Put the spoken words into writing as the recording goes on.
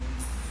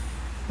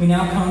We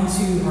now come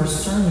to our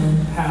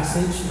sermon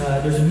passage.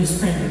 There's a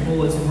misprint in the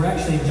bulletin. We're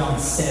actually in John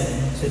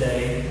 7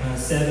 today,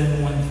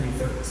 7, 1 through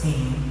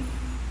 13.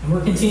 And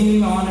we're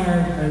continuing on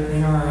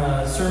in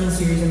our sermon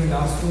series in the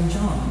Gospel of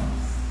John.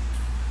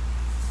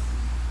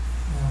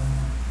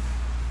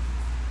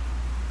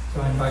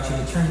 So I invite you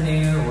to turn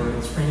there, or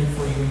it's printed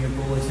for you in your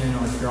bulletin,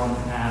 or if you're on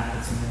the app,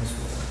 it's in there as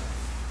well.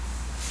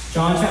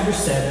 John chapter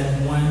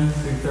 7, 1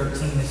 through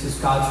 13. This is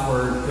God's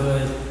Word,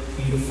 good,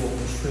 beautiful,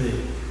 and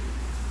true.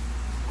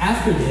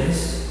 After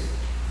this,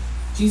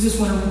 Jesus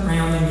went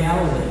around in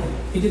Galilee.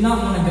 He did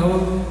not want to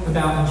go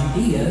about in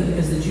Judea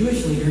because the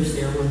Jewish leaders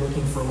there were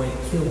looking for a way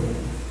to kill him.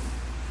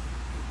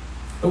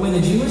 But when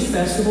the Jewish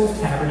festival of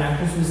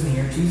tabernacles was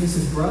near,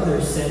 Jesus'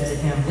 brothers said to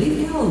him,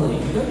 "Leave Galilee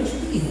and go to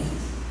Judea,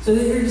 so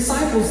that your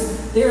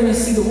disciples there may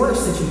see the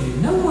works that you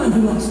do. No one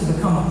who wants to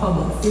become a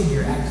public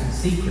figure acts in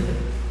secret.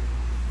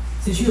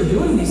 Since you are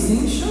doing these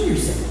things, show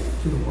yourself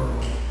to the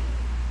world."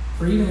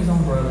 For even his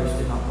own brothers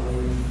did not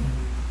believe in him.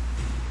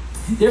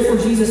 Therefore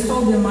Jesus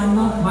told them,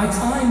 My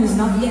time is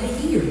not yet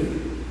here.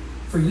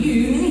 For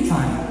you, any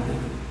time will be.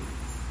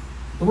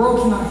 The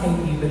world cannot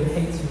hate you, but it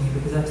hates me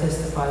because I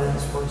testify that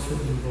its works are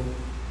evil.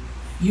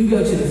 You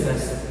go to the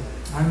festival.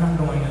 I'm not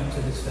going up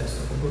to this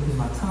festival because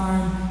my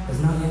time has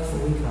not yet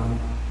fully come.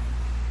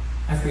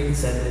 After he had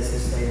said this, he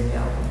stayed in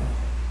Galilee.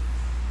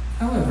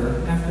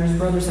 However, after his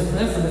brothers had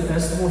left for the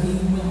festival, he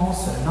went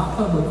also, not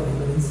publicly,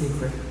 but in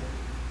secret.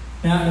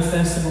 Now at the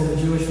festival, the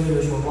Jewish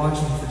leaders were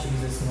watching for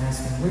Jesus and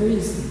asking, "Where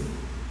is he?"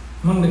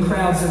 Among the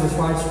crowds, there was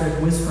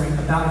widespread whispering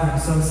about him.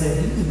 Some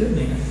said, "He is a good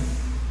man."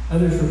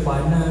 Others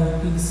replied,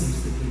 "No, he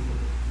deceives the people."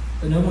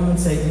 But no one would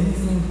say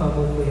anything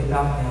publicly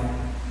about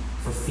him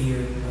for fear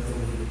of the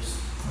leaders.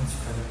 Let's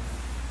pray.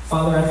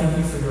 Father, I thank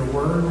you for your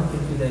word. I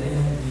thank you that in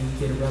it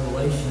we get a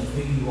revelation of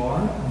who you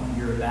are and what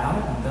you're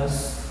about, and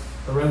thus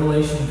a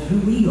revelation of who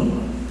we are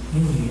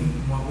in you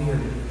and what we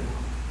are doing.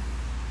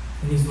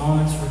 In these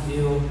moments,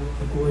 reveal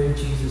the glory of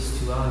Jesus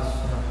to us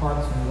in our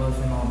hearts, and we love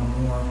him all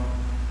the more,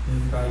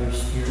 moved by your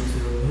Spirit to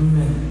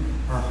illumine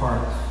our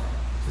hearts,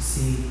 to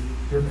see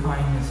your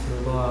kindness,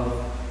 your love,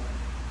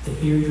 to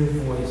hear your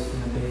voice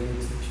and obey your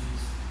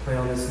teachings. Pray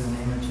all this in the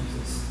name of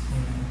Jesus.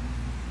 Amen.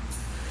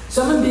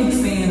 So I'm a big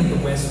fan of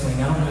The West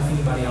Wing. I don't know if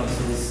anybody else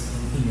is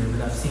in here,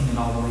 but I've seen it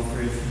all the way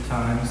through a few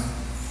times.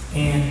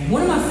 And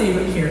one of my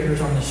favorite characters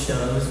on the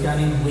show is a guy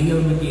named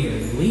Leo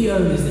McGarry. Leo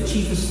is the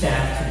chief of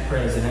staff to the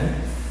president,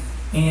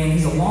 and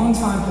he's a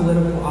longtime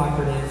political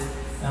operative.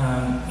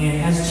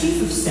 And as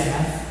chief of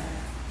staff,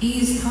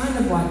 he's kind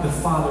of like the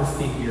father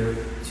figure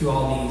to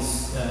all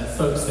these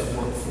folks that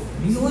work for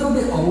him. He's a little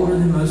bit older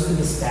than most of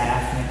the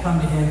staff, and they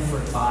come to him for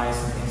advice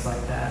and things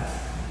like that.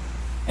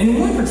 And in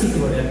one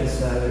particular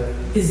episode,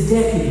 his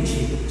deputy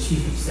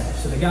chief of staff,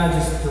 so the guy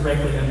just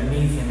directly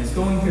underneath him, is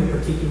going through a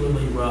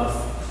particularly rough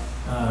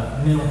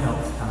mental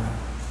health time.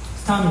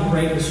 It's a time of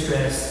great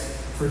distress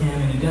for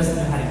him, and he doesn't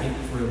know how to get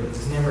through it.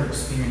 He's never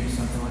experienced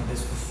something like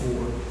this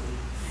before.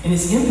 And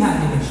it's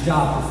impacting his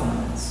job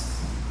performance.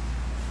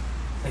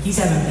 Like, he's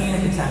having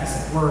panic attacks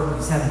at work,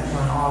 he's having to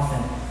run off,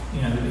 and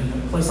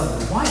in a place like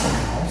the White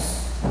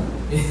House,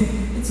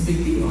 it's a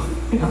big deal.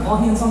 All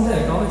hands on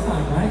deck all the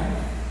time, right?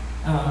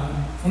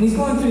 And he's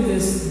going through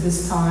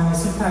this time,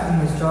 it's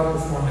impacting his job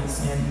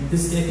performance, and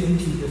this deputy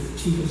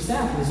chief of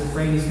staff is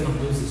afraid he's going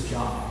to lose his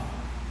job.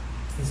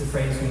 He's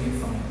afraid he's going to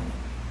get fired.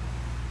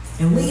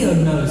 And Leo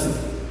knows it.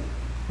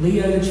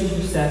 Leo, the chief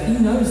of staff, he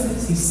knows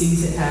this. He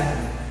sees it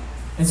happening.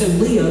 And so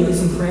Leo,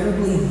 this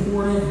incredibly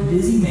important and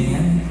busy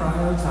man, he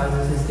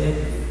prioritizes his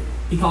deputy.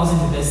 He calls him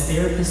the best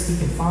therapist he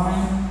can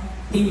find.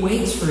 He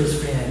waits for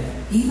his friend,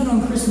 even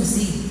on Christmas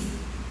Eve.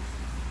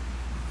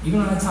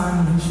 Even on a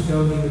time when he should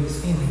go be with his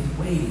family, he's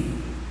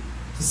waiting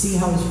to see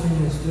how his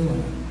friend is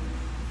doing.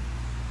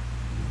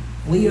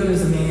 Leo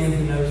is a man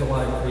who knows a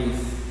lot of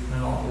grief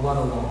and a lot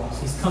of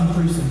loss. He's come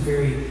through some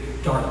very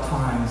dark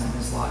times in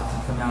his life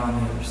and come out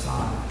on the other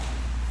side.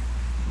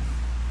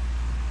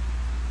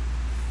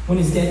 When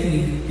his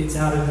deputy gets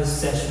out of this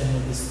session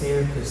with this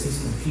therapist,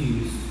 he's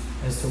confused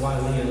as to why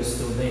Leo is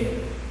still there.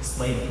 It's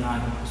late at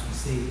night on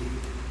Christmas Eve.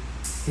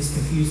 He's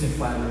confused and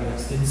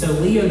flabbergasted. And so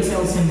Leo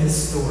tells him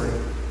this story.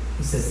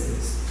 He says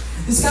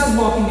this guy's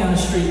walking down the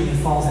street and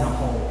he falls in a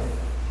hole.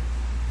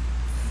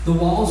 The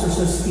walls are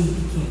so steep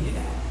he can't get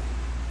out.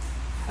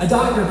 A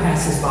doctor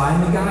passes by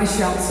and the guy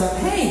shouts up,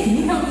 "Hey, can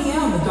you help me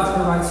out?" And the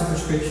doctor writes a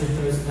prescription,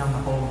 throws it down the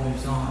hole, and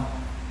moves on.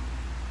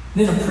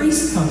 Then a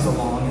priest comes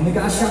along and the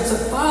guy shouts up,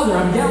 "Father,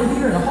 I'm down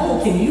here in a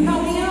hole. Can you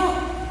help me out?"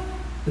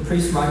 The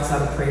priest writes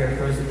out a prayer,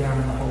 throws it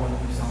down in the hole,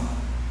 and moves on.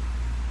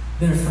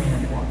 Then a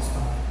friend walks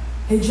by.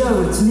 "Hey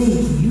Joe, it's me.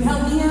 Can you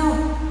help me out?"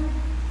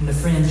 And the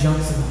friend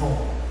jumps in the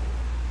hole.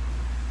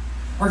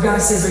 Our guy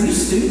says, "Are you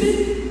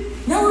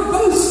stupid? Now we're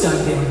both stuck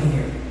down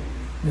here."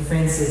 And the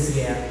friend says,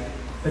 "Yeah,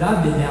 but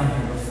I've been down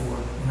here before,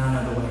 and I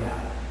know the way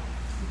out.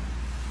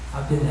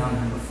 I've been down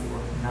here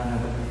before, and I know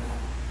the way out.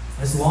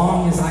 As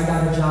long as I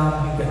got a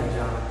job, you got a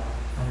job.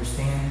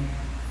 Understand?"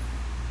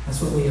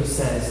 That's what Leo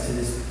says to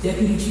this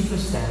deputy chief of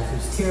staff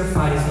who's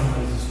terrified he's going to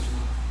lose his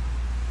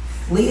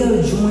job.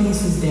 Leo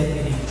joins his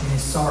deputy in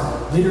his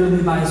sorrow,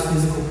 literally by his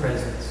physical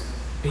presence.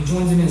 But he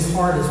joins him in his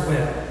heart as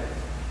well.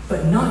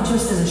 But not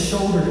just as a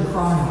shoulder to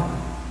cry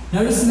on.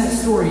 Notice in that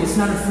story, it's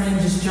not a friend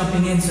just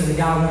jumping in so the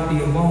guy won't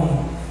be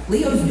alone.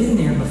 Leo's been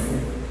there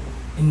before,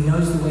 and he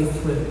knows the way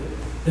through.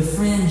 The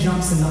friend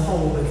jumps in the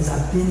hole because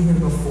I've been here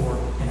before,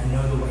 and I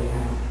know the way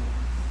out.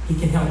 He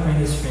can help bring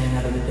his friend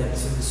out of the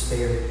depths of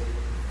despair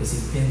because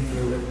he's been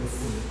through it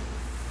before.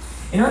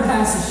 In our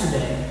passage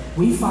today,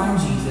 we find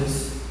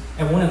Jesus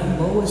at one of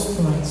the lowest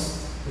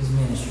points of his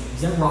ministry.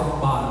 He's at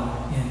rock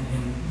bottom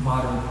in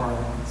modern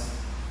parlance.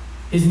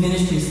 His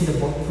ministry has hit a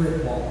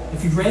brick wall.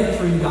 If you've read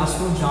through the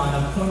Gospel of John,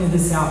 I've pointed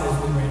this out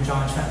as we were in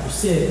John chapter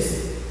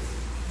 6.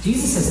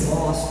 Jesus has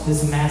lost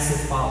this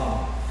massive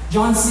following.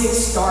 John 6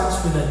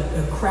 starts with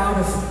a crowd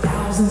of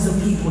thousands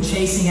of people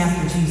chasing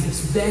after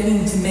Jesus,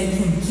 begging to make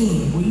him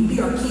king. Will you be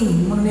our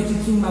king? We want to make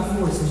you king by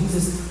force. And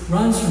Jesus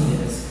runs from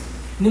this.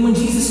 And then when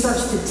Jesus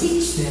starts to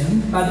teach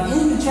them, by the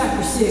end of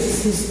chapter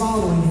 6, his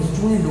following has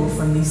dwindled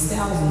from these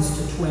thousands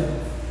to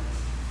 12.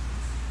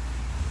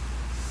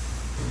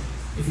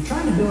 If you're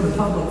trying to build a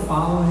public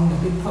following, a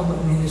big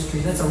public ministry,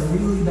 that's a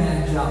really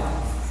bad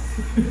job.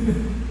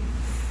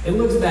 It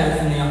looks bad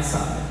from the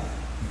outside.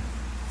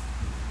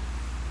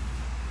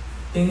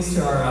 Things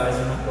to our eyes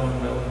are not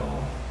going well at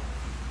all.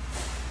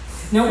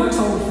 Now we're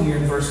told here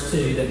in verse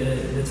 2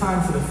 that the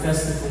time for the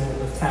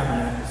Festival of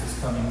Tabernacles is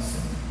coming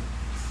soon.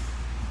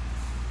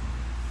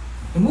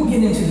 And we'll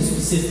get into the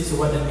specifics of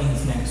what that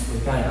means next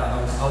week.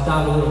 I'll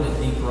dive a little bit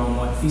deeper on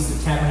what Feast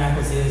of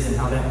Tabernacles is and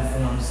how that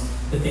informs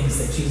the things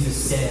that Jesus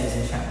says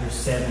in chapters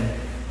 7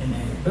 and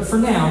 8. But for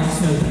now,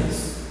 just know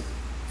this.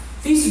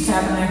 Feast of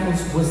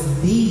Tabernacles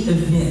was the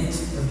event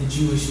of the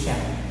Jewish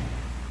calendar.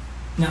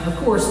 Now, of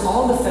course,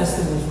 all the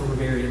festivals were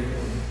very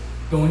important.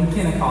 Going to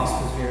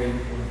Pentecost was very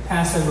important.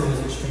 Passover was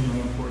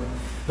extremely important.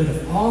 But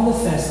of all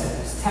the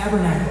festivals,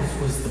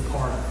 Tabernacles was the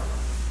part of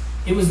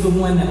it. It was the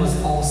one that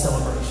was all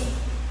celebration.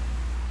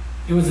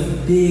 It was a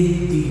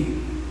big deal.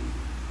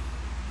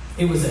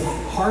 It was a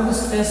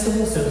harvest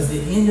festival, so it was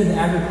the end of the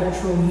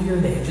agricultural year.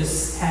 They had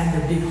just had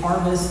their big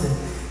harvest and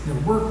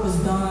their work was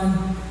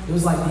done. It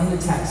was like the end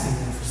of tax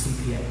season for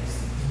CPAs. It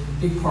was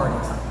a big party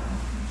time.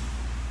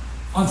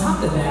 On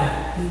top of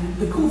that,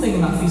 the cool thing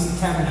about Feast of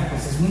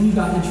Tabernacles is when you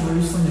got to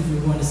Jerusalem, if you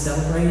were going to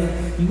celebrate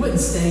it, you wouldn't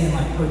stay in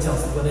like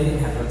hotels. Well, they didn't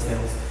have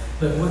hotels.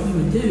 But what you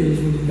would do is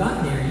when you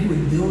got there, you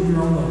would build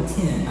your own little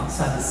tent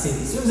outside the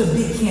city. So it was a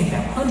big camp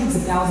out, hundreds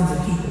of thousands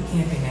of people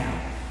camping out.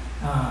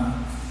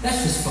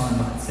 That's just fun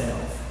by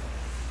itself.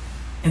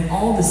 And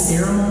all the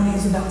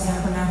ceremonies about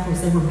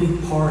tabernacles, they were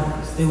big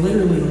parties. They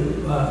literally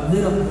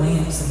lit up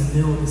lamps in the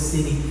middle of the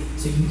city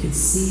so you could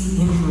see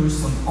in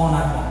Jerusalem all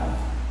night long.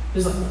 It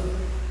was like,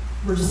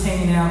 we're just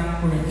hanging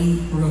out, we're going to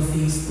eat, we're going to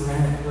feast, we're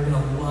going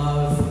to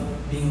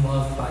love being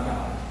loved by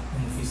God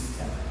in the Feast of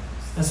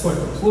Tabernacles. That's what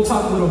it was. We'll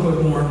talk a little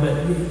bit more, but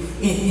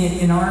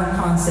in our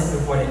concept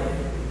of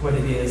what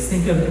it is,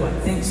 think of it like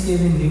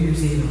Thanksgiving, New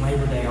Year's Eve, and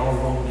Labor Day all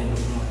rolled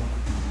into one.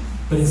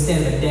 But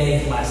instead of a day,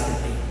 it lasted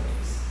 8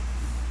 days.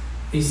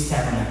 Feast of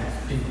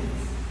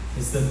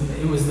Tabernacles,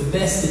 it was the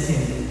best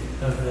attended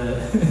of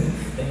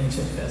the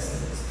ancient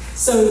festivals.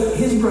 So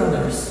his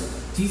brothers,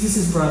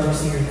 Jesus'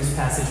 brothers here in this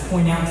passage,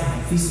 point out to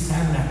him, Feast of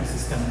Tabernacles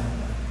is coming up.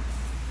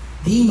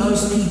 The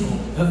most people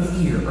of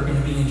the year are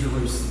going to be in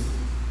Jerusalem.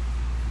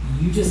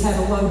 You just had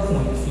a low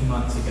point a few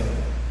months ago.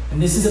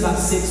 And this is about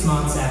 6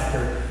 months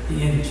after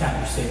the end of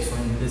chapter 6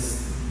 when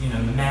this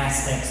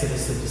mass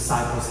exodus of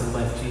disciples had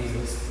left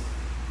Jesus.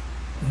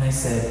 And they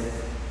said,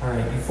 all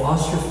right, you've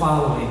lost your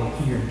following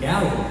here in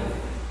Galilee.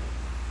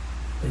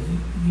 But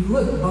you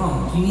look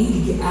bummed. You need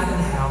to get out of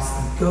the house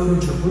and go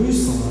to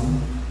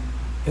Jerusalem.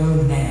 Go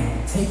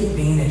now. Take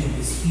advantage of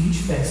this huge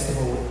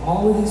festival with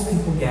all of these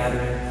people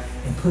gathering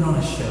and put on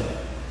a show.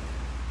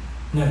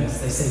 Notice,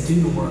 they say,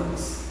 do the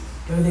works.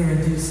 Go there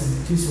and do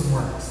some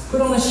works.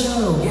 Put on a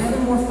show. Gather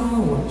more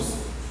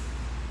followers.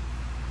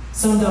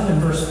 Summed up in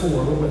verse 4,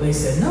 where they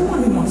said, no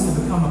one who wants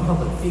to become a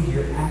public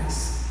figure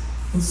acts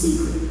in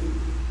secret.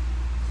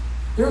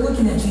 They're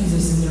looking at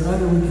Jesus and they're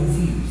utterly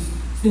confused.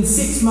 It's been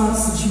 6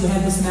 months since you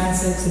had this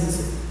mass exodus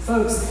of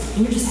folks,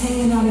 and you're just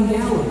hanging out in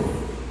Galilee.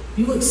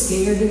 You look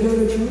scared to go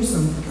to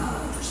Jerusalem.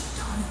 God, there's a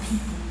ton of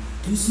people.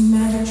 Do some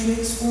magic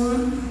tricks for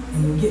them,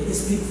 and you'll get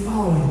this big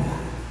following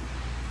back.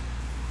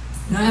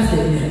 Now, I have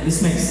to admit,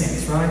 this makes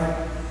sense,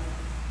 right?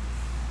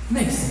 It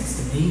makes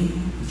sense to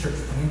me, the church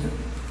planter.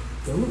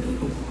 Go where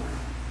people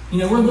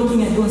are. We're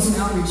looking at doing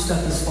some outreach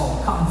stuff this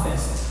fall, Cotton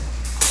Fest.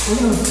 We're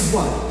going to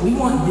what? We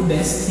want the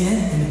best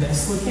tent and the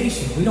best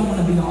location. We don't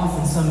want to be off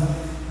in some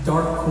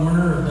dark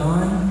corner of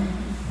Dunn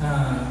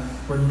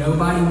where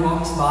nobody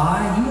walks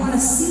by. You want to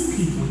see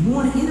people. You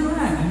want to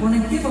interact. You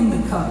want to give them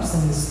the cups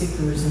and the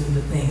stickers and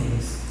the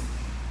things.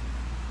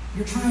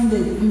 You're trying to,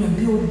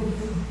 build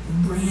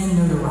brand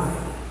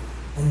notoriety,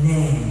 a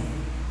name.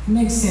 It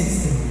makes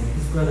sense to me,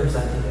 his brothers'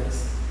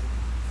 ideas.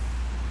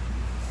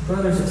 The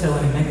brothers are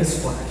telling him, make a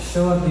splash.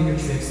 Show up, do your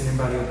tricks, and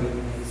everybody will be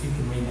amazed. You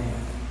can rename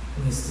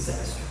in this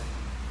disaster.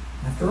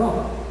 After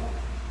all,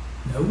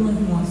 no one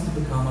who wants to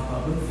become a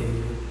public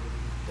figure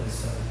does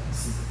so in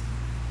secret.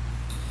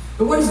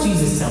 But what does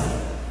Jesus tell them?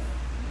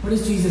 What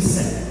does Jesus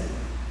say?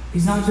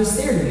 He's not just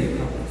there to be a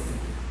public figure.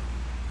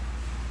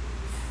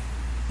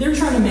 They're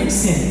trying to make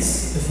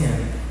sense of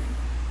him.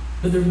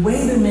 But the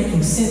way they're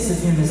making sense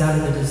of him is out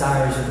of the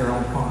desires of their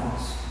own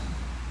hearts.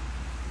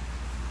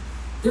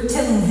 They're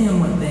telling him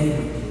what they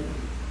would do.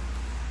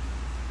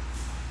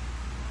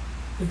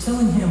 They're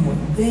telling him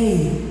what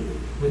they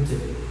would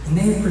do. And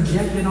they have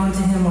projected onto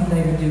him what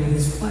they would do in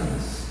his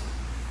place.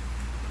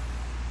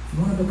 If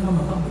you want to become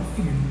a public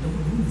figure, you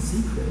don't do it in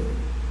secret.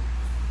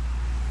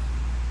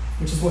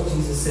 Which is what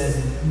Jesus says,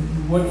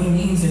 and what he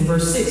means in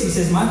verse 6. He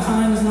says, my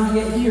time is not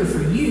yet here.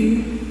 For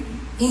you,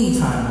 any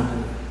time will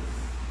do it.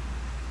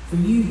 For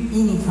you,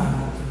 any time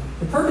will do it.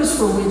 The purpose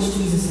for which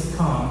Jesus had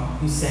come,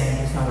 he's saying,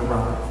 has not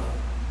arrived.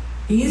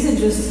 He isn't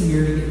just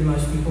here to get the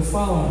most people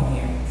following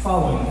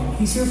him.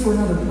 He's here for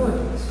another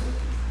purpose.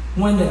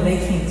 One that they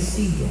can't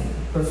see yet.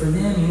 But for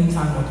them, any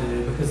time will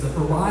do, because the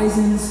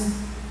horizons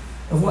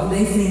of what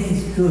they think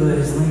is good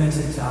is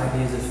limited to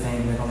ideas of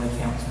fame that only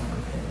counts number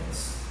of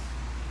heads.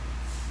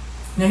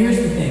 Now here's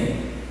the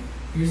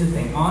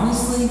thing.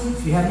 Honestly,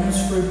 if you have no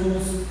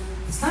scruples,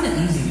 it's kind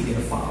of easy to get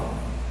a following.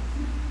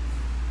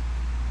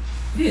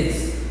 It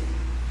is.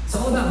 It's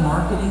all about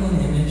marketing and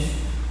image.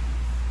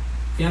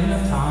 If you have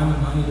enough time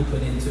and money to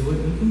put into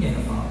it, you can gain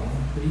a following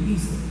pretty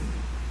easily.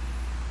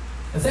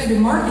 Effective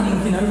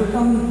marketing can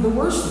overcome the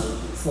worst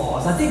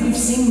flaws. I think we've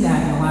seen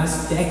that in the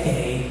last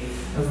decade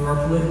of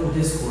our political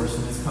discourse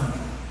in this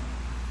country.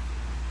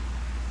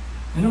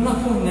 And I'm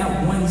not pointing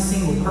out one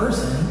single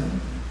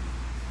person,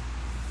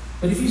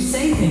 but if you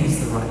say things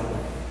the right way,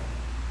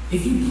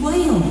 if you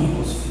play on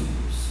people's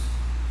fears,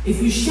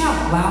 if you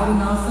shout loud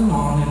enough and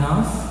long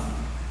enough,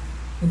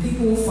 then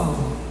people will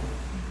follow you.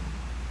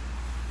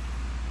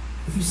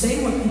 If you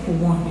say what people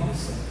want you to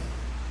say,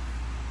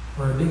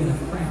 or a big enough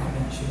crowd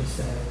wants you to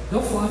say,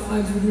 they'll fly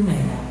flags with your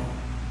name on it.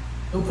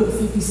 They'll put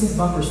 50-cent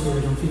bumper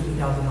stickers on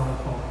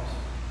 $50,000 cars.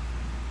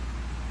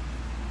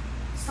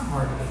 It's not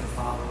hard to get a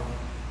follower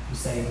if you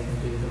say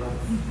and do the right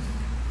things.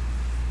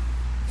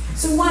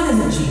 So why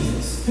doesn't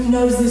Jesus, who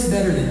knows this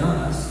better than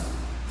us,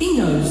 he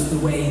knows the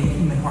way the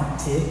human heart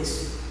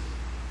ticks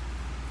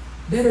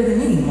better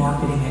than any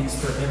marketing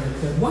expert ever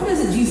could. Why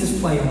doesn't Jesus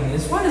play on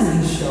this? Why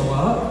doesn't he show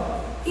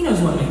up? He knows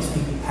what makes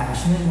people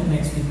passionate, what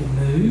makes people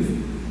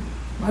move.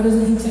 Why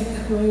doesn't he take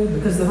that road?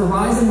 Because the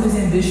horizon of his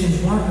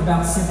ambitions weren't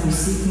about simply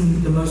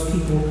seeking the most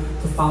people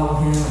to follow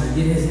him or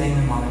get his name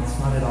in lights.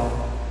 Not at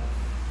all.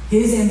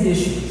 His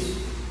ambitions,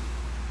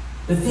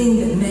 the thing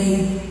that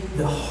made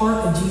the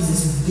heart of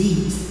Jesus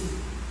beat,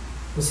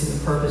 was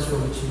the purpose for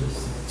which he was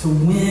sent.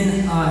 To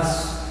win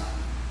us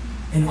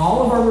in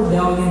all of our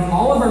rebellion,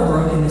 all of our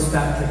brokenness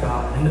back to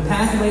God. And the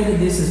pathway to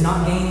this is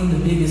not gaining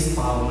the biggest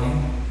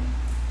following.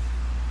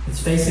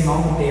 It's facing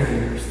all the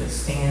barriers that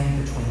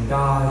stand between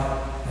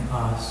God and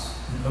us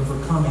and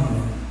overcoming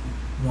them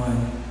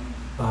one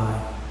by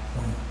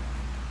one.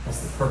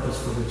 That's the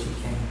purpose for which he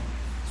came.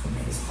 That's what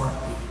made his heart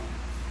beat.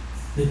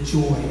 The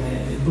joy.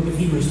 The book of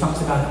Hebrews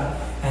talks about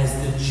it as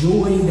the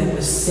joy that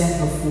was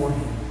set before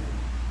him.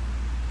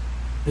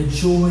 The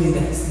joy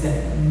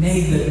that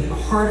made the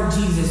heart of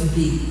Jesus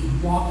beat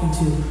and walk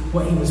into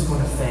what he was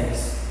going to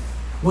face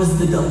was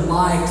the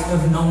delight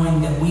of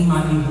knowing that we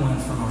might be won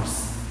from our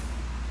sin.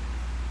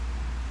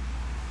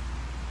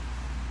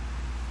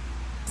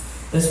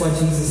 That's why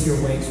Jesus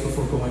here waits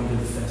before going to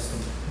the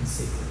festival in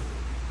secret.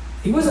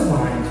 He wasn't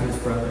lying to his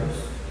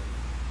brothers.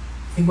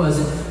 He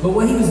wasn't. But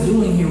what he was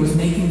doing here was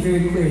making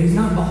very clear he's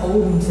not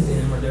beholden to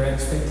them or their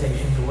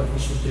expectations of what he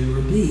should do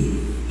or be.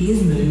 He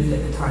is moved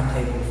at the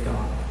timetable of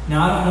God.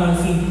 Now, I don't know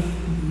if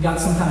he got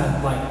some kind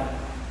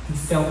of he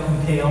felt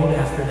compelled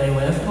after they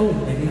left,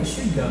 maybe I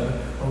should go,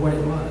 or what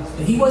it was.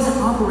 But he wasn't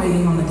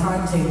operating on the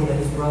timetable that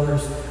his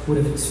brothers would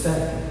have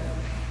expected.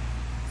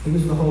 He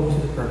was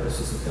beholden to the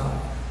purposes of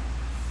God.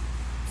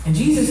 And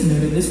Jesus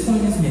knew at this point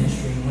in his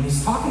ministry, when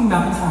he's talking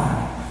about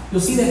time,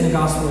 you'll see that in the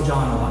Gospel of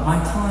John a lot.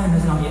 My time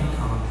has not yet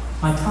come.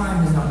 My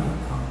time has not yet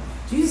come.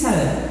 Jesus had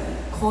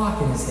a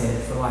clock in his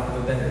head, for lack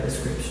of a better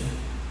description.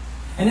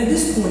 And at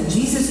this point,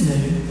 Jesus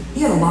knew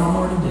he had a lot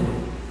more to do.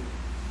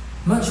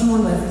 Much more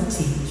left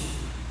to teach.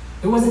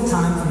 It wasn't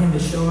time for him to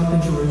show up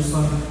in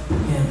Jerusalem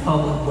in a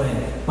public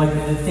way.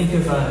 Think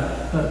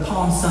of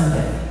Palm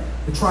Sunday.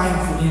 The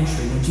triumphal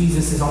entry, when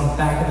Jesus is on the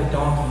back of a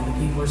donkey and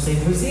the people are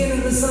saying, Hosanna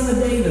to the Son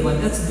of David.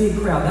 That's a big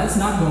crowd. That's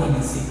not going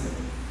in secret.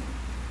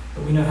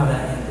 But we know how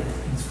that ended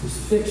in his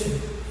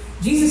crucifixion.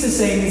 Jesus is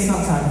saying it's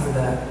not time for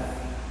that.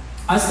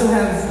 I still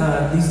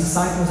have these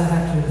disciples I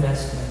have to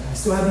invest in. I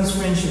still have these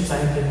friendships I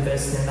have to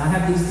invest in. I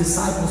have these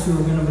disciples who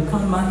are going to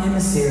become my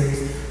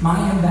emissaries,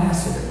 my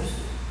ambassadors.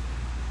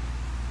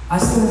 I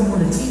still have more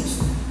to teach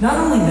them. Not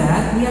only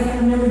that, we have to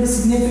remember the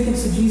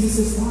significance of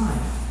Jesus'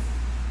 life.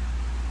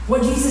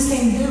 What Jesus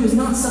came to do is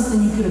not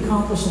something he could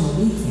accomplish in a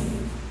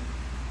weekend.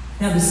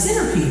 Now, the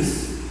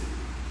centerpiece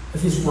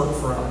of his work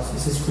for us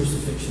is his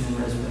crucifixion and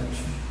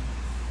resurrection.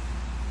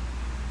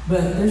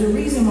 But there's a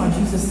reason why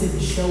Jesus didn't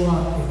show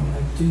up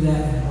and do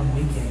that in one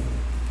weekend.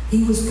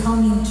 He was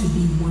coming to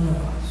be one of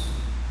us.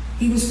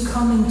 He was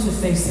coming to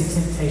face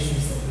the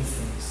temptations that we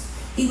face.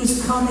 He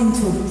was coming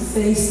to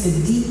face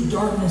the deep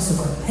darkness of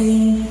our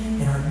pain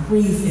and our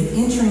grief and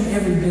entering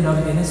every bit of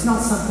it. And it's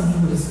not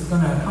something he was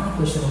going to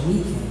accomplish in a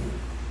weekend.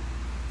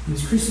 He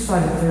was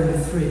crucified at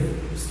 33.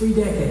 It was 3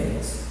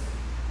 decades.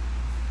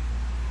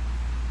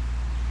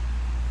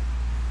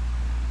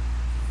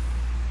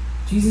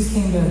 Jesus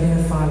came to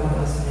identify with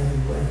us in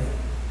every way.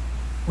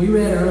 We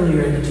read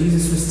earlier that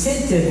Jesus was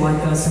tempted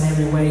like us in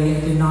every way,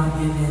 yet did not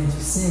give in to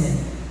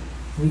sin.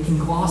 We can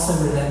gloss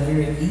over that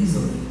very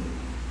easily.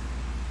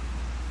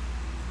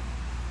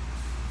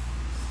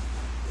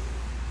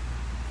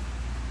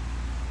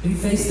 We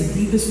face the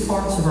deepest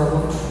parts of our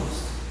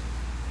lives,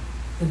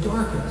 the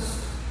darkest.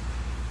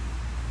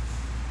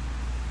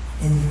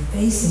 And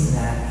facing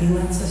that, he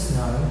lets us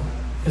know,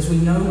 because we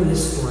know where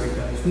this story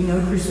goes. We know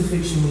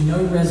crucifixion, we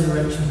know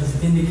resurrection, his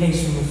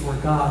vindication before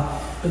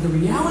God. But the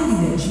reality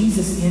that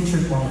Jesus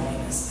entered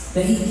loneliness,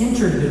 that he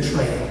entered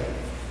betrayal,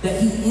 that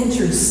he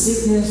entered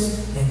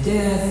sickness and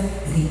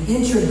death, and he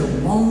entered the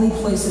lonely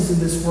places of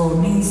this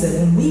world means that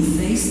when we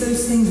face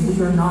those things,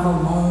 we are not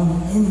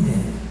alone in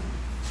them.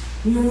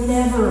 We are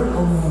never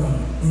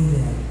alone in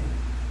them.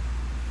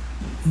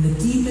 In the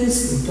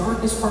deepest and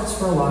darkest parts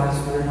of our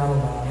lives, we are not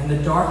alone. In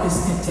the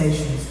darkest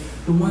temptations,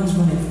 the ones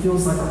when it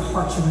feels like our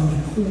hearts are going to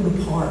be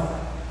pulled apart,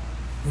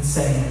 and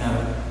saying,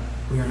 no,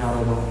 we are not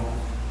alone.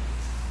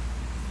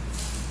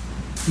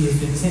 He has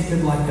been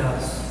tempted like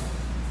us.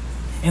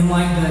 And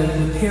like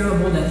the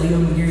parable that Leo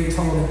McGarry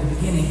told at the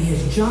beginning, he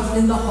has jumped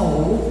in the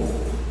hole.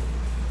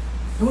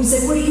 And we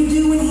say, what are you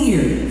doing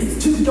here?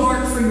 It's too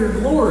dark for your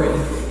glory.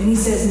 And he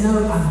says,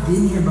 no, I've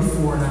been here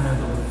before and I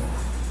know the way.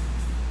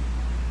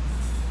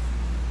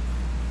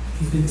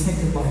 He's been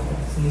tempted like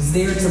us. And he's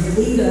there to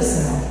lead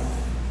us out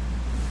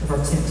of our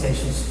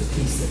temptations to the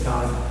peace that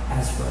God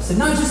has for us. And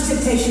not just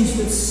temptations,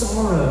 but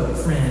sorrow,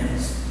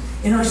 friends.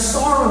 In our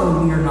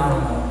sorrow, we are not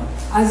alone.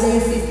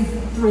 Isaiah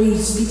 53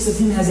 speaks of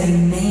him as a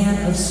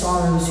man of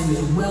sorrows who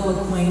is well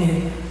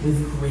acquainted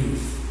with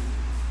grief.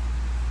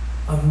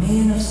 A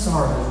man of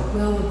sorrows,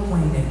 well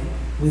acquainted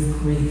with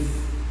grief.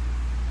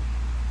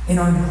 In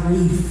our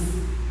grief,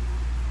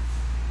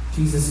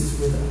 Jesus is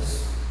with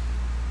us.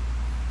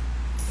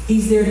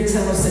 He's there to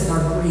tell us that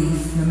our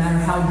grief, no matter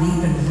how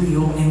deep and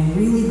real, and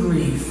really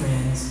grieve,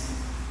 friends,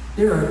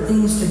 there are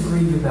things to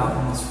grieve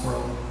about in this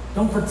world.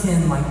 Don't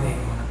pretend like they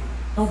aren't.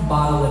 Don't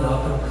bottle it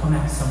up. It'll come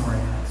out somewhere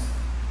else.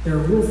 There are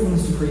real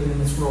things to grieve in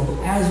this world,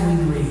 but as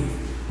we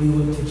grieve, we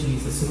look to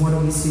Jesus. And what do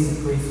we see?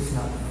 That grief is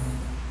not the end.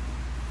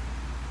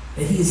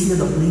 That he is here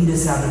to lead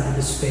us out of the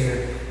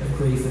despair of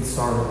grief and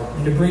sorrow,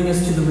 and to bring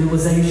us to the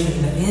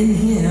realization that in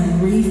him,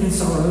 grief and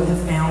sorrow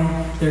have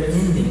found their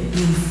ending.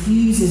 He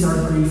infuses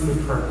our grief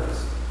with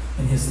purpose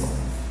in his life.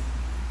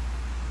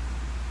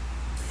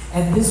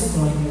 At this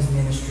point in his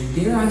ministry,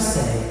 dare I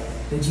say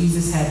that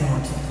Jesus had more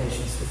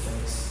temptations to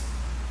face.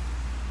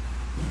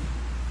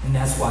 And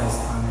that's why his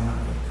time had not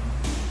yet come.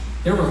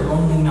 There were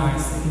lonely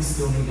nights that he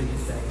still needed to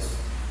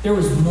face. There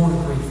was more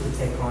grief to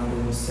take on to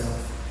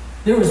himself.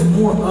 There was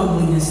more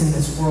ugliness in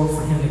this world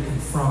for him to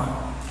confront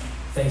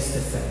face to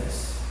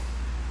face.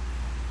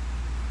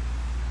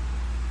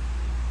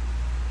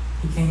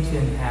 He came to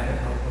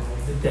inhabit our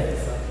world, the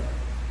depth of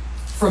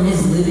it. From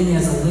his living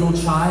as a little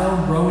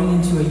child, growing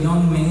into a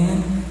young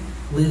man,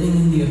 living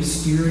in the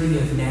obscurity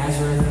of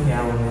Nazareth and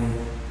Galilee,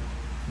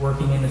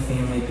 working in the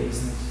family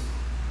business.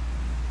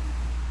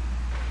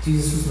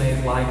 Jesus was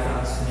made like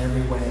us in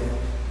every way.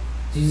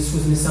 Jesus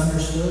was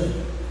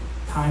misunderstood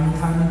time and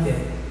time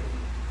again.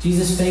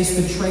 Jesus faced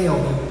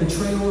betrayal, the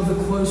betrayal of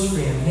a close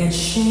friend. He had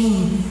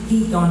shame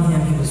heaped on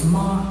him. He was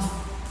mocked,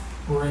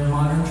 or in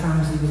modern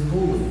terms, he was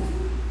bullied.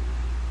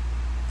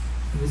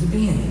 He was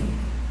abandoned.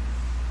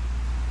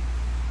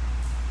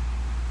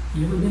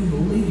 You ever been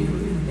bullied? You ever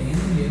been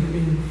abandoned? You ever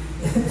been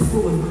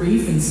full of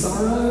grief and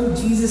sorrow?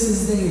 Jesus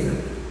is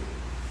there.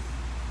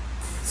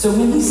 So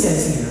when he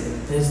says here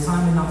that his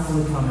time had not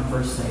fully come in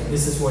verse 8,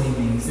 this is what he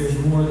means. There's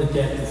more of the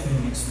depth of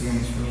human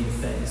experience for me to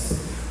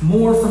face.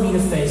 More for me to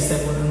face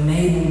that would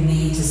enable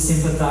me to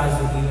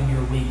sympathize with you in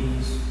your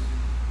weakness.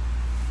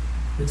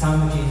 The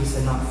time of Jesus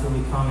had not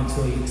fully come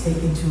until he had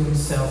taken to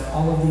himself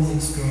all of these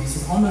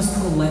experiences, almost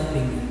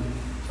collecting them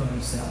to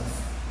himself.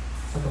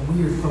 Like a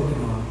weird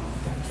Pokemon.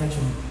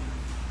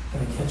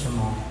 Gotta catch them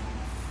all.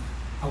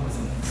 I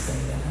wasn't going to say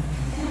that.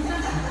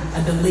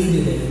 I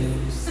deleted it and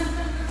it was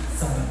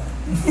silent.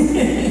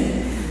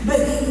 But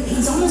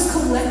he's almost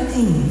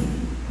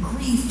collecting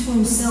grief to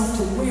himself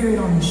to wear it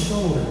on his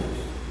shoulders.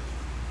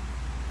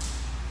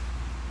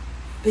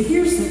 But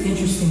here's the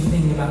interesting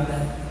thing about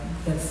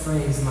that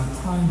phrase, my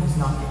time has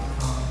not yet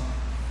come.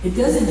 It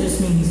doesn't just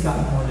mean he's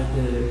got more to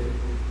do.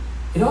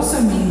 It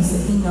also means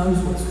that he knows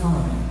what's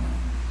coming.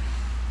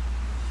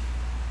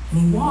 And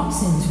he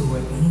walks into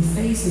it and he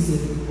faces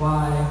it with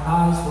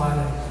eyes wide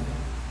open.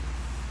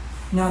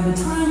 Now, the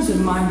times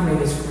of my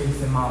greatest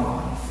grief in my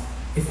life,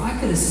 if I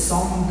could have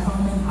saw them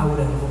coming, I would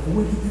have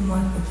avoided them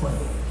like the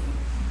plague.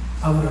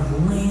 I would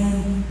have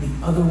ran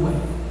the other way.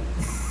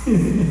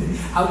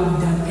 I would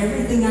have done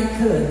everything I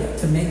could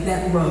to make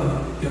that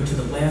road go to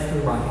the left or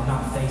right and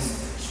not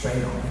face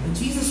straight on. But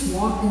Jesus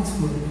walked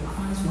into it with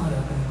eyes wide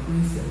open, a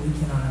grief that we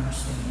cannot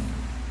understand.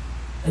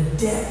 A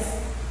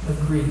depth of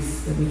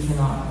grief that we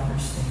cannot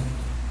understand.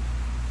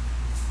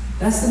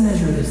 That's the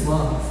measure of his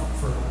love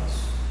for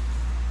us.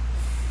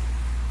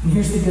 And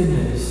here's the good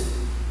news.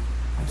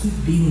 I keep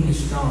beating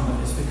this drum,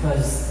 but it's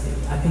because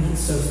I think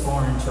it's so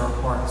foreign to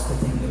our hearts to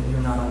think that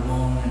we're not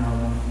alone in our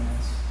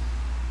loneliness.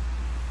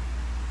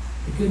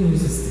 The good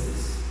news is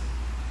this.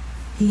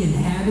 He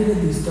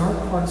inhabited these dark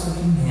parts of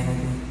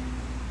humanity,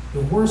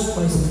 the worst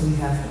places we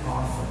have to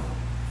offer,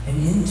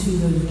 and into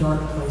those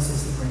dark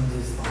places he brings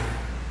his light.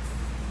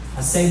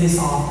 I say this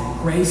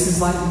often. Grace is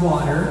like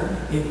water.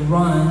 It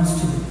runs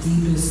to the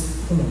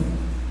deepest point.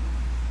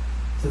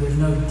 So there's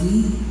no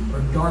deep or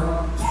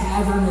dark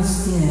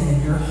cavernous sin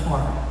in your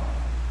heart,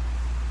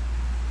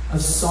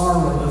 of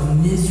sorrow,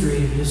 of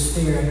misery, of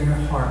despair in your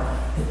heart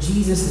that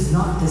Jesus has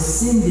not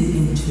descended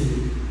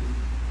into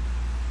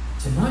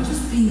to not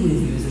just be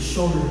with you as a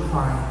shoulder to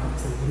cry on,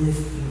 but to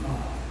lift you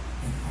up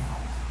and out.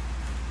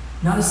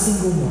 Not a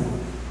single one.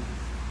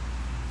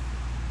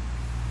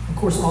 Of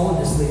course, all of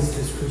this leads to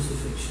his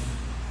crucifixion,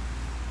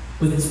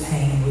 with its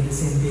pain, with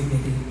its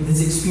indignity, with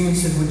his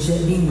experience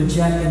of being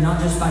rejected,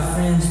 not just by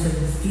friends, but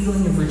the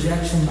feeling of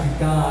rejection by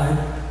God,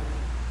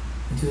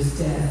 and to his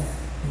death.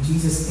 And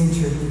Jesus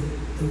entered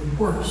the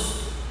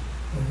worst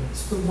of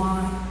this. But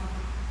why?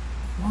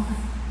 Why?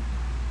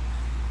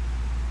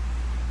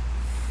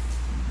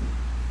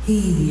 He,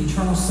 the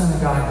eternal Son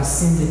of God,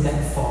 descended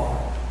that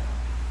far.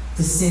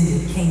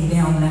 Came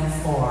down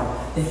that far,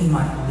 that he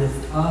might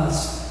lift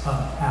us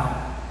up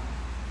out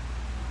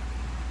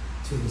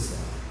to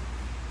himself.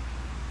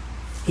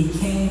 He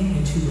came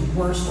into the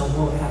worst our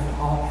world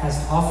has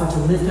to offer, to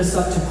lift us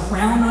up, to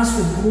crown us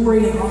with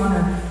glory and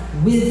honor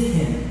with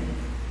him.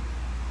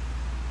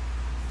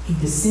 He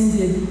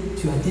descended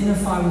to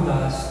identify with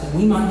us, that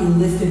we might be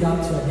lifted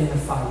up to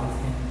identify with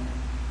him.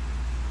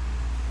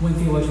 One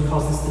theologian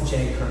calls this the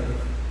J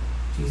curve.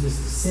 Jesus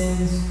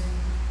descends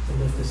to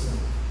lift us up.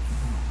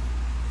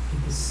 He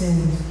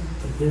descends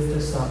to lift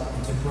us up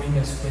and to bring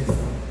us with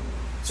him.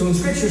 So when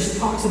Scripture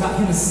talks about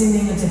him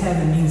ascending into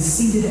heaven, being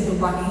seated at the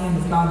right hand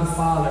of God the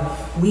Father,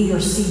 we are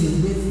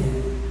seated with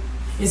him.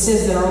 It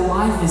says that our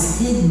life is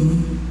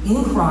hidden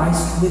in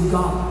Christ with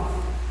God.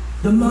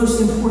 The most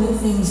important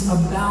things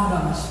about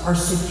us are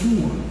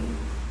secure.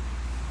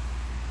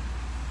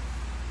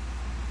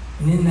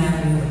 And in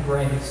that we have a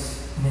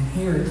grace, an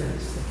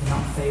inheritance that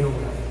cannot fade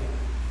away.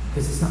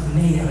 Because it's not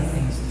made out of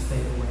things that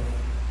fade away.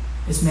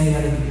 It's made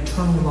out of the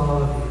eternal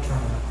love of the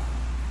eternal love.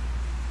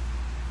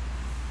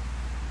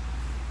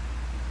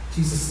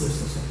 Jesus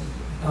lifts us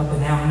up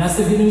and out. And that's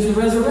the good news of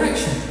the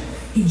resurrection.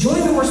 He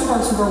joined the worst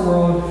parts of our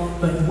world,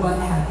 but what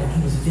happened?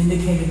 He was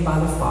vindicated by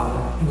the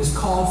Father. He was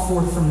called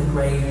forth from the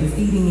grave,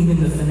 defeating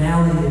even the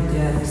finality of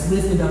death. He's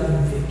lifted up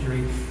in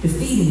victory,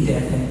 defeating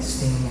death in its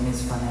sting and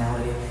its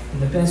finality.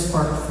 And the best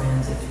part,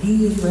 friends, if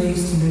he is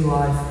raised to new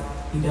life,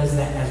 he does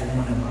that as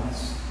one of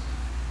us.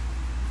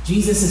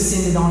 Jesus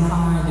ascended on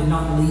high, did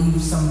not leave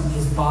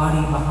his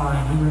body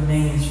behind. He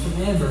remains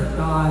forever,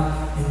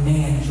 God and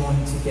man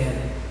joined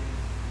together.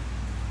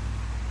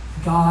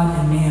 God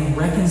and man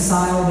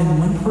reconciled in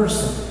one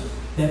person,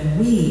 that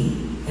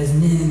we, as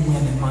men and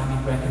women, might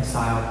be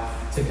reconciled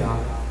to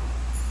God.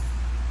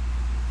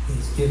 He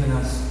has given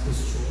us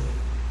his joy.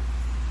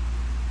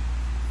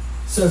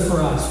 So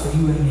for us, for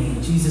you and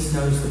me, Jesus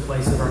knows the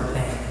place of our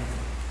pain.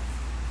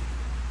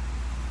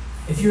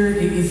 If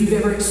you've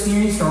ever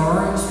experienced or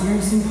are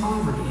experiencing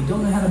poverty and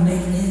don't know how to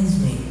make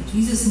ends meet,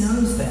 Jesus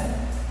knows that.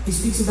 He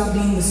speaks about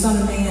being the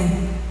Son of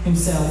Man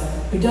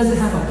himself, who doesn't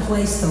have a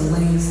place to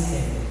lay his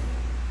head.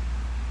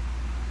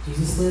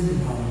 Jesus lived in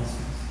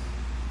homelessness.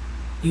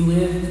 He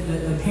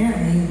lived,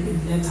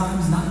 apparently, at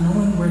times not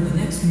knowing where the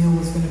next meal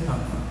was going to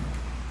come from.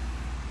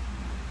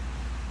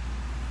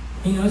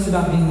 He knows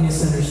about being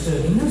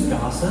misunderstood. He knows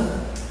gossip.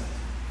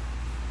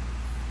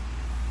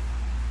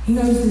 He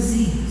knows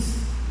disease.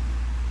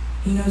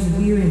 He knows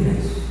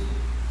weariness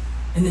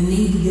and the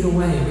need to get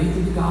away. Read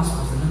through the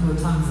Gospels a number of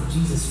times that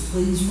Jesus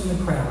flees from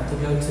the crowd to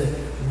go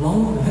to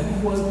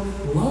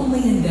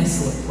lonely and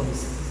desolate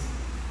places.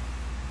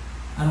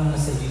 I don't want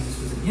to say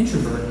Jesus was an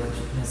introvert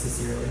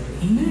necessarily,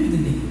 but he knew the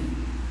need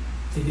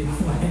to get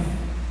away.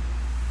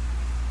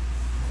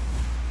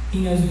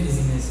 He knows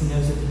busyness. He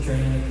knows what the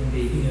drain it can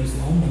be. He knows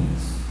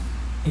loneliness.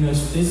 He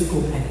knows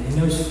physical pain. He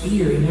knows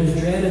fear. He knows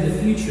dread of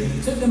the future.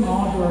 He took them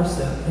all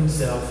to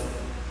himself,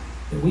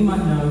 that we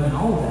might know in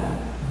all of that,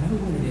 no matter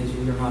what it is,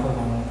 we are not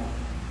alone.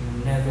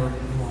 We are never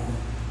alone.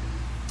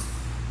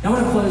 Now, I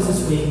want to close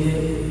this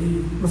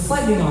week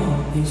reflecting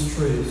on these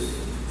truths.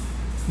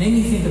 Made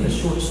me think of a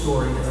short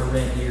story that I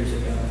read years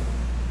ago.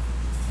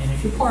 And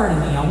if you'll pardon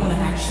me, I want to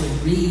actually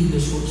read the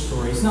short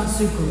story. It's not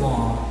super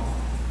long,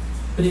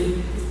 but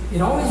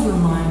it always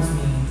reminds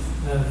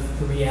me of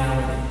the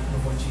reality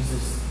of what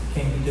Jesus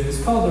came to do.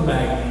 It's called The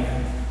Rag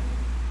Man.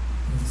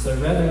 And so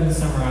rather than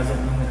summarize it,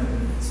 I'm going to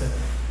read it. So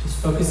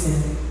just focus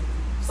in.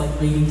 It's like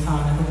reading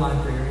time at the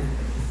library.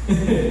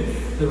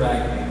 The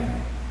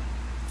ragman.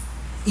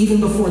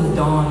 Even before the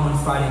dawn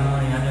one Friday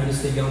morning, I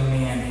noticed a young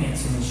man,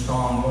 handsome and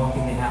strong,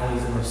 walking the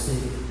alleys of our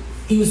city.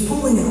 He was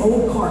pulling an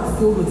old cart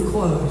filled with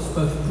clothes,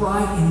 both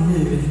bright and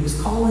new, and he was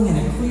calling in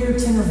a clear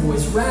tenor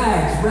voice,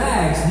 "Rags,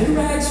 rags, new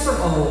rags for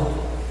old.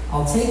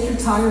 I'll take your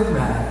tired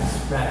rags,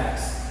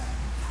 rags."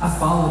 I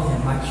followed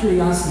him. My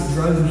curiosity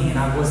drove me, and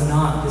I was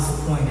not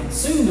disappointed.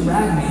 Soon the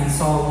ragman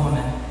saw a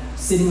woman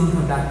sitting on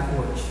her back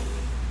porch.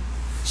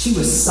 She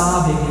was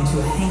sobbing into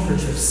a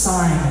handkerchief,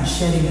 sighing and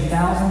shedding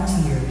 1,000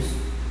 tears.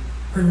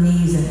 Her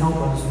knees and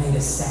elbows made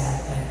a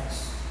sad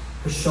X.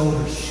 Her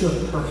shoulders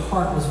shook. Her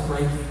heart was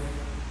breaking.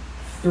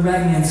 The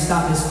ragman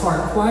stopped his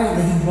cart.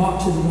 Quietly, he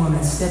walked to the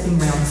woman, stepping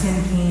round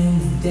tin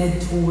cans and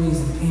dead toys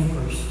and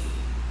Pampers.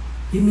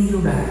 "Give me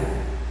your rag,"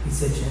 he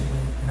said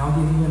gently, "and I'll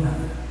give you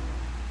another."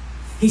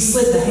 He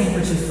slid the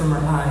handkerchief from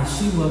her eyes.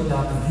 She looked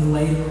up, and he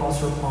laid across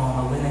her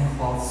palm a linen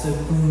cloth so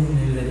clean and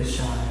new that it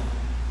shined.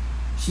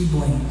 She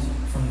blinked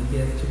from the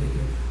gift to the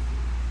giver.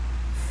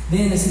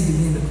 Then, as he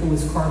began to pull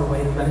his cart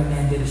away, the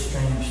ragman did a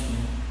strange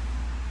thing.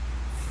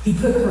 He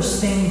put her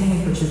stained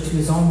handkerchief to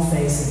his own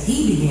face, and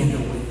he began to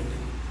weep,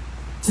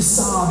 to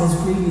sob as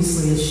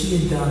grievously as she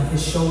had done,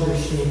 his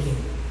shoulders shaking.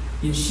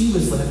 Yet she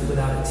was left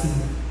without a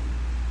tear.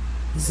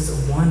 "This is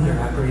a wonder,"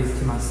 I breathed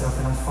to myself,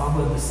 and I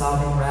followed the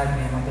sobbing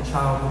ragman like a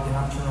child who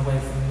cannot turn away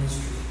from the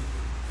mystery.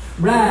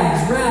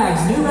 "Rags,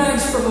 rags, new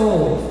rags for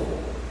old."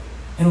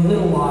 In a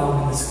little while,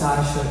 when the sky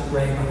showed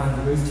gray behind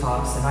the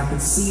rooftops and I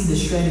could see the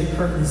shredded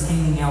curtains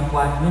hanging out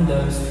black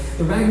windows,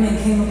 the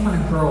ragman came upon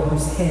a girl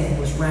whose head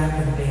was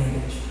wrapped in a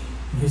bandage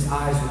and whose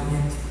eyes were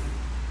empty.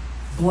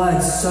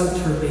 Blood soaked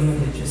her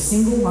bandage. A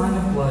single line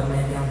of blood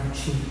ran down her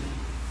cheek.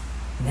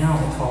 Now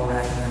the tall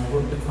ragman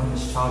looked upon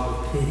this child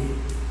with pity.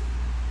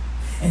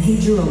 And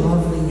he drew a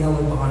lovely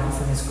yellow bonnet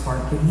from his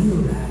cart. "Give me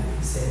your rag,"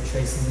 he said,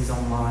 tracing his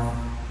own line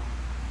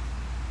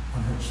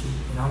on her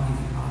cheek, "and I'll give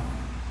you mine."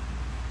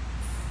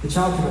 The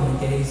child could only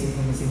gaze at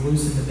him as he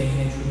loosened the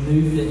bandage,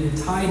 removed it,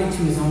 and tied it to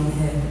his own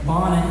head. The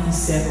bonnet he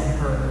set on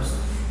hers,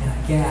 and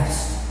I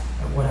gasped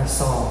at what I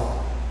saw.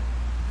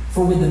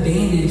 For with the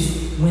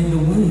bandage went the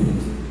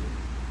wound.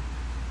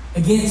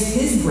 Against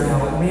his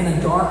brow it ran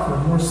a darker,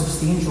 more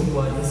substantial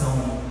blood, his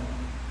own.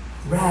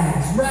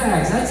 "Rags,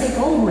 rags, I take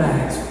old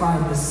rags,"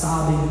 cried the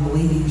sobbing,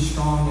 bleeding,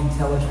 strong,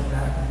 intelligent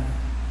ragman.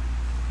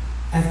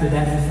 After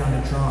that he found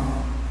a drunk,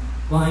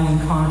 lying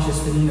unconscious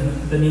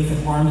beneath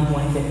an army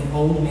blanket, an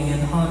old man,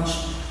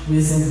 hunched,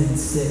 wizened, and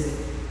sick.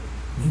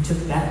 And he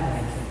took that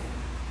blanket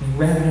and he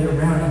wrapped it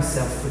around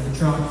himself. For the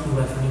drunk he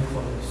left new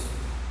clothes.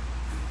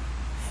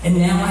 And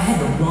now I had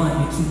to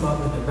run to keep up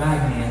with the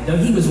ragman, though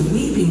he was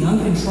weeping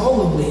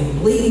uncontrollably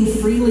and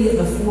bleeding freely at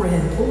the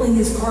forehead, pulling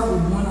his cart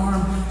with one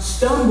arm,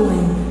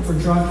 stumbling for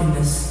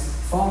drunkenness,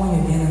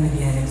 falling again and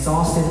again,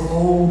 exhausted,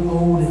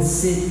 old and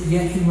sick,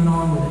 yet he went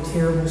on with a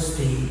terrible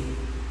speed.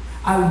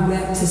 I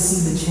wept to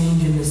see the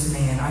change in this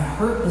man. I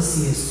hurt to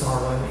see his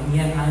sorrow, and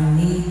yet I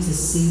need to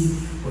see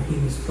where he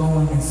was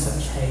going in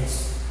such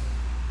haste,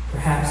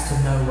 perhaps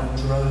to know what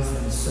drove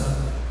him so.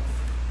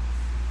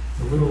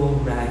 The little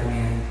old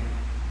ragman,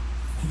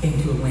 he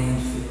came to a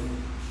landfill.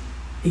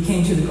 He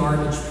came to the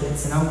garbage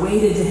pits, and I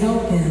waited to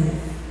help him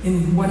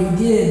in what he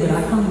did, but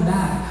I hung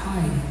back,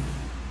 hiding.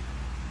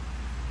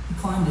 He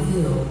climbed a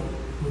hill.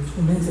 With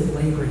tormented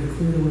labor, he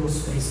cleared a little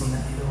space on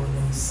that hill, and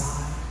then he sighed.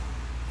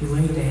 He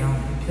lay down,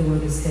 he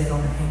pillowed his head on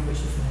a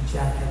handkerchief and a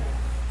jacket.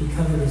 He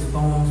covered his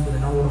bones with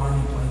an old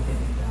army blanket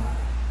and died.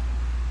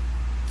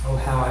 Oh,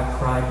 how I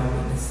cried to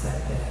witness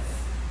that death.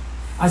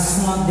 I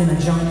slumped in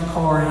a junked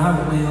car, and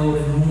I wailed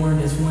and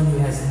mourned as one who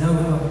has no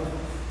hope,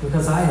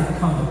 because I had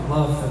come to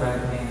love the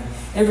ragman.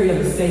 Every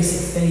other face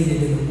had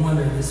faded in the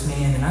wonder of this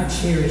man, and I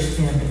cherished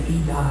him, but he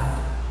died.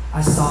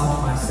 I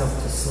sobbed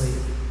myself to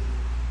sleep.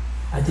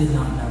 I did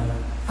not know.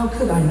 How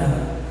could I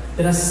know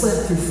that I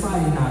slept through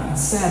Friday night and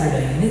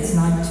Saturday, and it's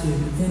night too,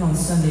 but then on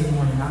Sunday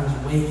morning I was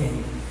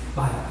wakened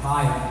by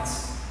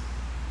violence.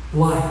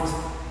 Light,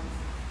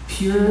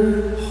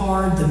 pure,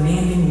 hard,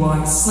 demanding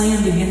light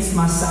slammed against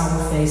my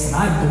sour face, and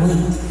I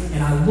blinked,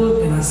 and I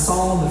looked, and I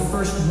saw the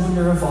first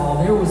wonder of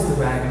all. There was the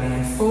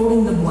ragman,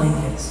 folding the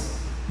blankets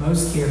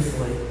most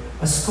carefully,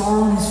 a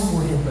scar on his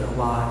forehead, but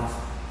alive,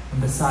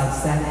 and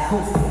besides that,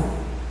 healthy.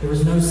 There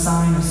was no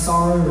sign of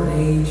sorrow or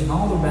age, and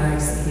all the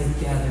rags that he had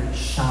gathered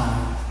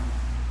shined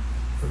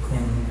for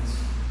cleanliness.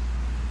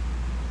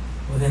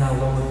 Well, then I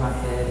lowered my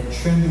head, and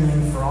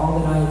trembling for all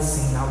that I had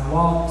seen, I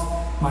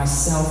walked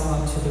myself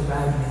up to the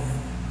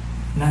ragman,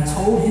 and I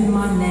told him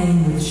my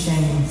name with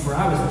shame, for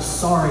I was a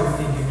sorry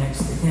figure next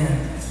to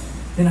him.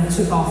 Then I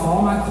took off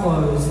all my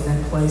clothes in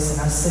that place,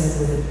 and I said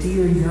with a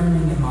dear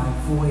yearning in my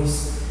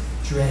voice,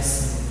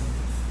 "Dress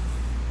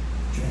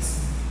me, dress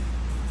me."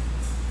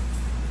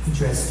 He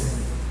dressed me.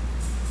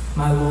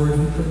 My Lord,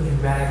 he put new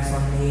rags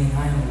on me, and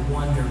I am a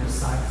wonder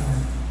beside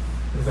him,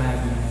 the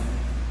ragman,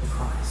 the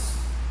Christ.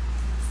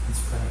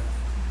 Let's pray.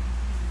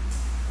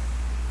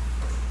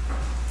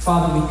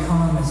 Father, we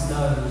come as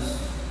those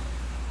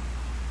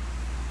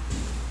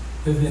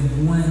who have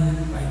been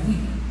won by you.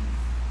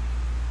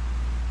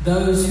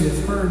 those who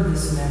have heard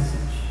this message.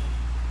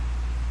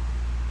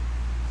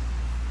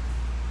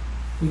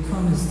 We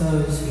come as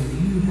those who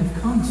you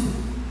have come to.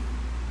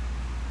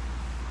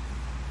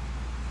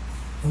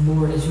 And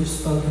Lord, as you've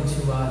spoken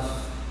to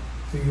us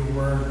through your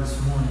word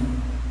this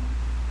morning,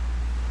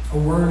 a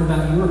word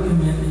about your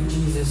commitment,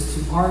 Jesus,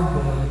 to our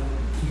good,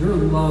 to your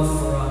love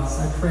for us,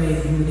 I pray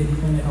that you would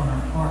imprint it on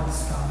our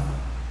hearts, God.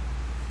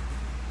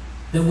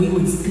 That we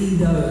would be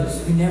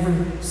those who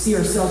never see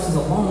ourselves as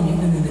alone,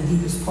 even in the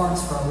deepest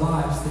parts of our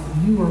lives,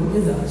 that you are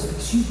with us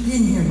because you've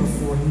been here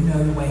before, you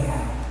know the way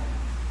out.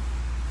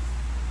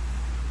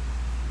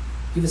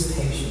 Give us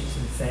patience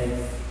and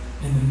faith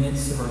in the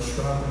midst of our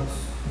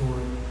struggles,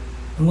 Lord.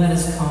 And let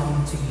us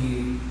come to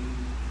you,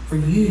 for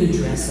you to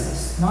dress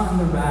us, not in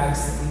the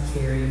rags that we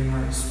carry in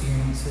our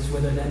experiences,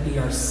 whether that be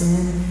our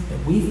sin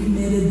that we've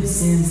committed, the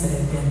sins that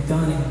have been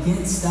done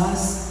against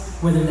us,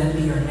 whether that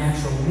be our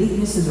natural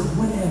weaknesses or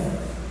whatever.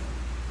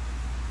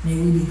 May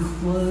we be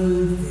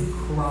clothed in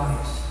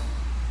Christ,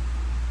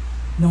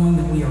 knowing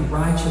that we are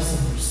righteous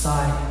in your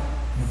sight.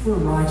 And if we're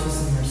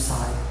righteous in your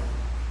sight,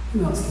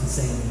 who else can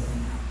say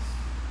anything else?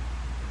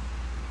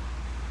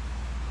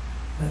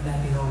 Let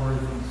that be our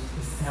worthiness,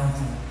 the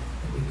fountain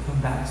that we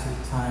come back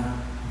to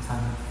time and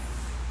time again.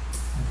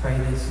 I pray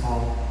this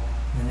all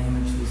in the name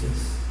of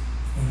Jesus.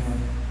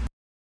 Amen.